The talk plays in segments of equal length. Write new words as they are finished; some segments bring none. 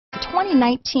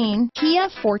2019 Kia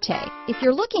Forte. If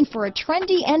you're looking for a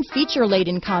trendy and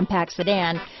feature-laden compact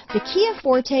sedan, the Kia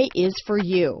Forte is for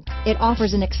you. It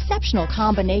offers an exceptional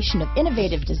combination of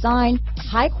innovative design,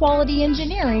 high-quality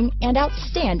engineering, and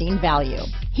outstanding value.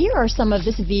 Here are some of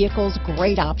this vehicle's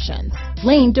great options: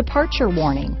 lane departure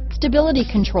warning, stability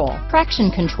control,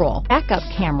 traction control, backup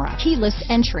camera, keyless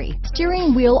entry,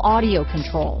 steering wheel audio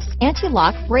controls,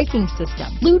 anti-lock braking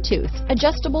system, Bluetooth,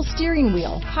 adjustable steering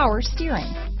wheel, power steering,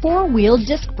 four-wheel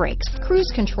disc brakes,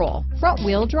 cruise control,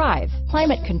 front-wheel drive,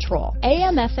 climate control,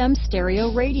 AM/FM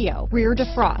stereo radio, rear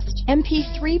defrost,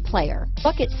 MP3 player,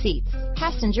 bucket seats,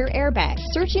 passenger airbag.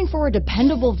 Searching for a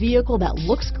dependable vehicle that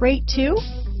looks great too?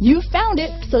 You found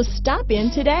it, so stop in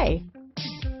today.